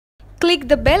Click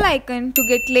the bell icon to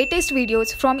get latest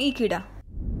videos from Ekeeda.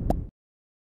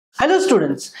 Hello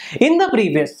students, in the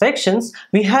previous sections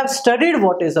we have studied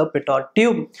what is a Pitot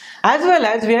tube, as well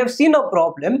as we have seen a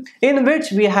problem in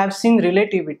which we have seen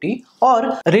relativity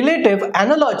or relative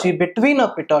analogy between a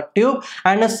Pitot tube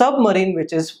and a submarine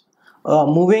which is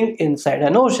moving inside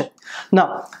an ocean.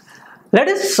 Now let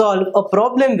us solve a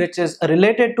problem which is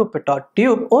related to Pitot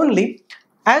tube only,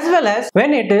 as well as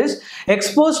when it is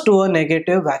exposed to a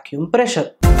negative vacuum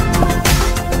pressure.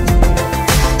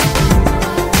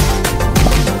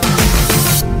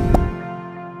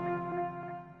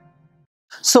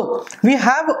 So we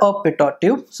have a Pitot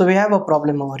tube. So we have a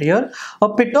problem over here. A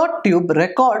Pitot tube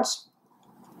records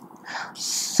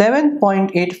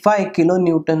 7.85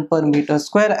 kilonewton per meter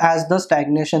square as the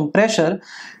stagnation pressure,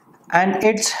 and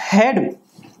its head,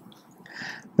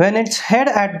 when its head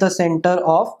at the center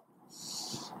of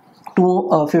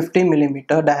 250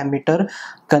 millimeter diameter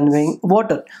conveying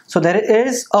water. So there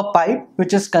is a pipe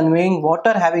which is conveying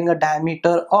water having a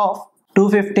diameter of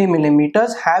 250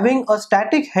 millimeters, having a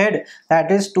static head that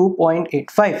is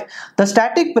 2.85. The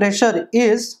static pressure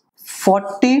is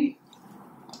 40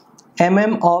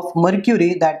 mm of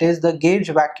mercury, that is the gauge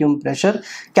vacuum pressure.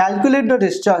 Calculate the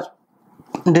discharge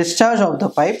of the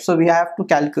pipe. So we have to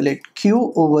calculate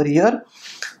Q over here,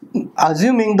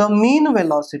 assuming the mean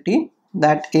velocity,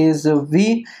 that is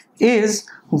V, is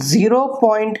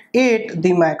 0.8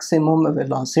 the maximum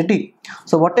velocity.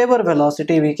 So whatever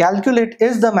velocity we calculate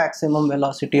is the maximum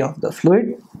velocity of the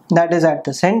fluid that is at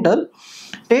the center.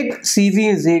 Take CV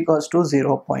is equals to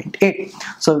 0.8.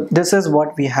 So this is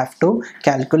what we have to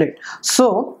calculate.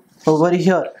 So over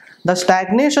here the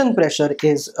stagnation pressure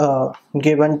is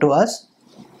given to us,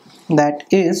 that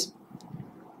is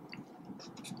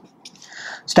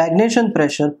stagnation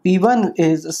pressure P1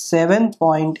 is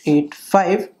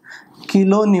 7.85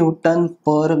 kilonewton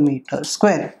per meter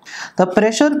square. The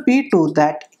pressure P2,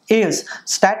 that is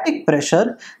static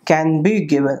pressure, can be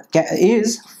given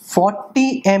is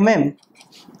 40 mm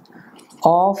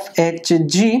of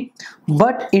Hg,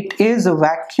 but it is a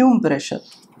vacuum pressure.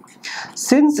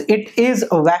 Since it is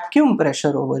a vacuum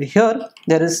pressure over here,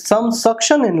 there is some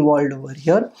suction involved over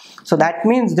here. So that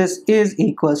means this is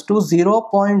equals to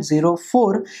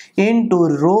 0.04 into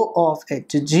rho of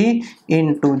Hg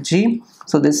into G.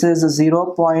 So this is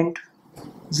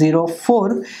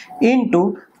 0.04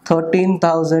 into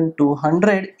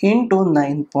 13,200 into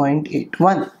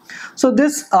 9.81. So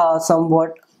this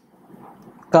somewhat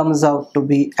comes out to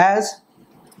be as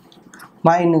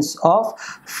minus of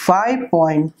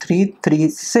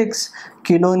 5.336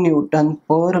 kilonewton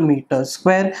per meter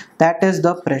square. That is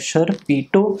the pressure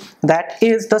P2, that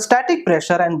is the static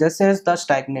pressure, and this is the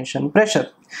stagnation pressure.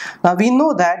 Now we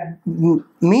know that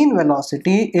mean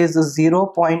velocity is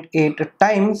 0.8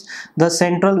 times the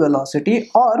central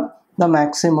velocity or the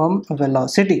maximum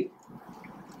velocity.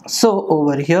 So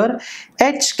over here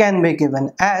H can be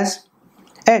given as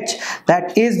H,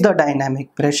 that is the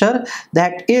dynamic pressure,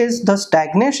 that is the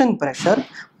stagnation pressure,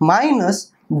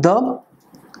 minus the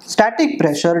static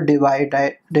pressure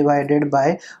divided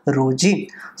by rho g.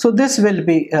 So this will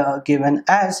be given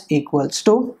as equals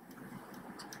to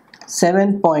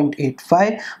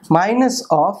 7.85 minus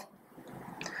of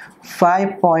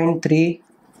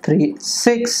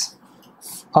 5.336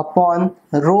 upon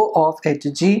rho of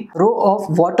Hg, rho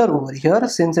of water over here,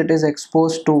 since it is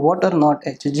exposed to water, not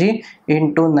Hg,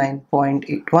 into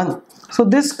 9.81. So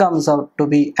this comes out to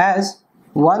be as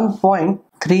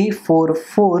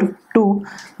 1.3442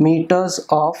 meters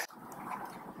of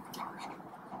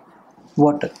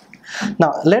water.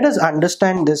 Now let us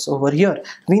understand this over here.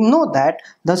 We know that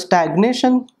the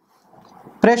stagnation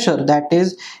pressure, that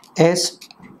is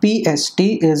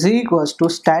SPST, is equals to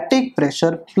static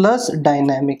pressure plus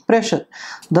dynamic pressure.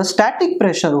 The static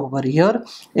pressure over here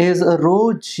is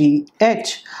rho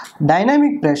GH.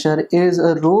 Dynamic pressure is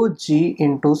rho G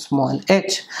into small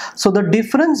h. So the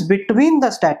difference between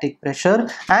the static pressure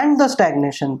and the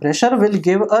stagnation pressure will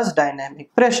give us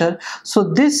dynamic pressure. So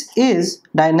this is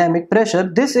dynamic pressure.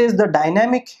 This is the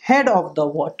dynamic head of the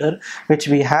water which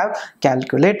we have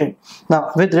calculated.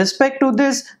 Now with respect to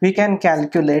this, we can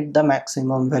calculate the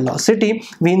maximum velocity.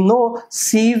 We know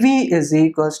CV is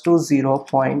equals to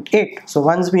 0.8. So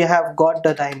once we have got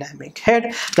the dynamic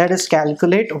head, let us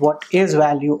calculate what is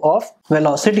value of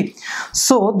velocity.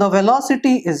 So the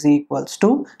velocity is equals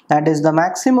to, that is the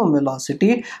maximum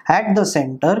velocity at the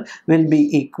center, will be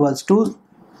equals to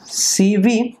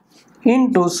CV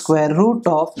into square root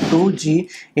of 2g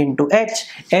into h.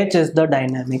 H is the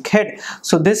dynamic head.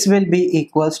 So this will be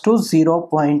equals to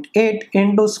 0.8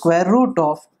 into square root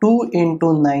of 2 into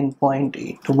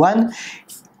 9.81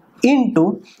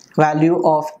 into value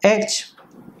of H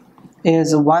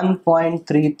is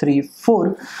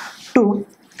 1.3342.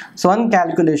 So on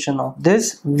calculation of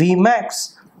this,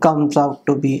 Vmax comes out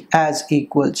to be as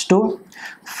equals to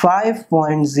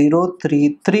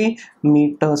 5.033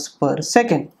 meters per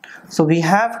second. So we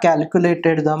have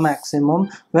calculated the maximum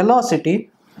velocity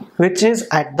which is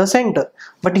at the center,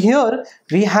 but here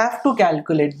we have to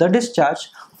calculate the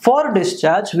discharge. For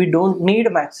discharge, we don't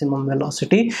need maximum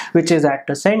velocity which is at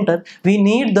the center. We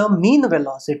need the mean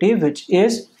velocity, which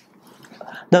is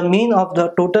the mean of the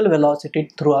total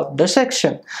velocity throughout the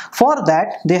section. For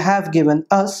that, they have given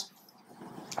us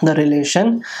the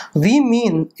relation V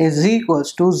mean is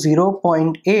equals to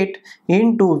 0.8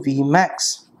 into V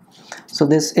max. So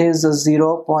this is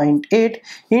 0.8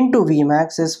 into V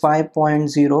max is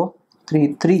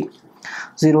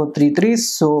 5.033.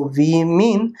 So V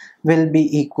mean will be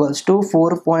equals to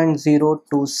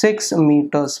 4.026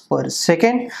 meters per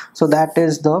second. So that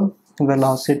is the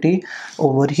velocity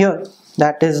over here.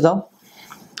 That is the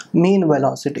mean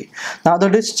velocity. Now the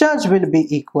discharge will be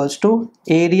equals to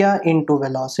area into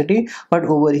velocity, but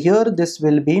over here this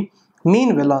will be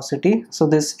mean velocity. So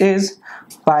this is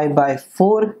pi by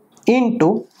 4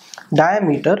 into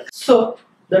diameter. So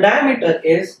the diameter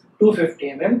is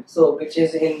 250 mm, so which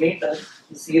is in meter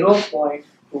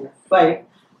 0.25,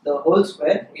 the whole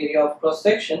square area of cross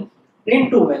section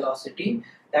into velocity,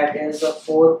 that is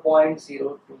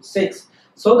 4.026.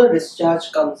 So the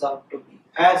discharge comes out to be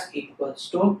as equals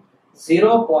to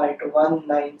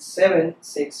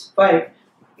 0.19765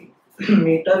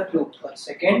 meter cube per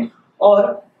second,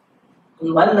 or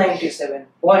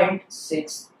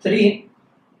 197.63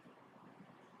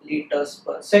 liters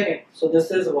per second. So this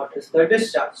is what is the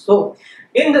discharge. So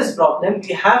in this problem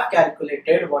we have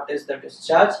calculated what is the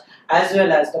discharge as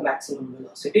well as the maximum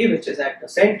velocity which is at the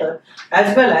center,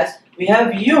 as well as we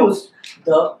have used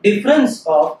the difference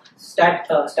of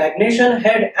stagnation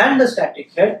head and the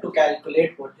static head to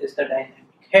calculate what is the dynamic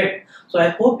head. So I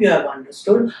hope you have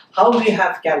understood how we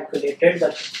have calculated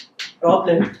the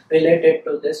problem related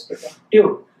to this Pitot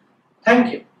tube.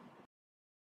 Thank you.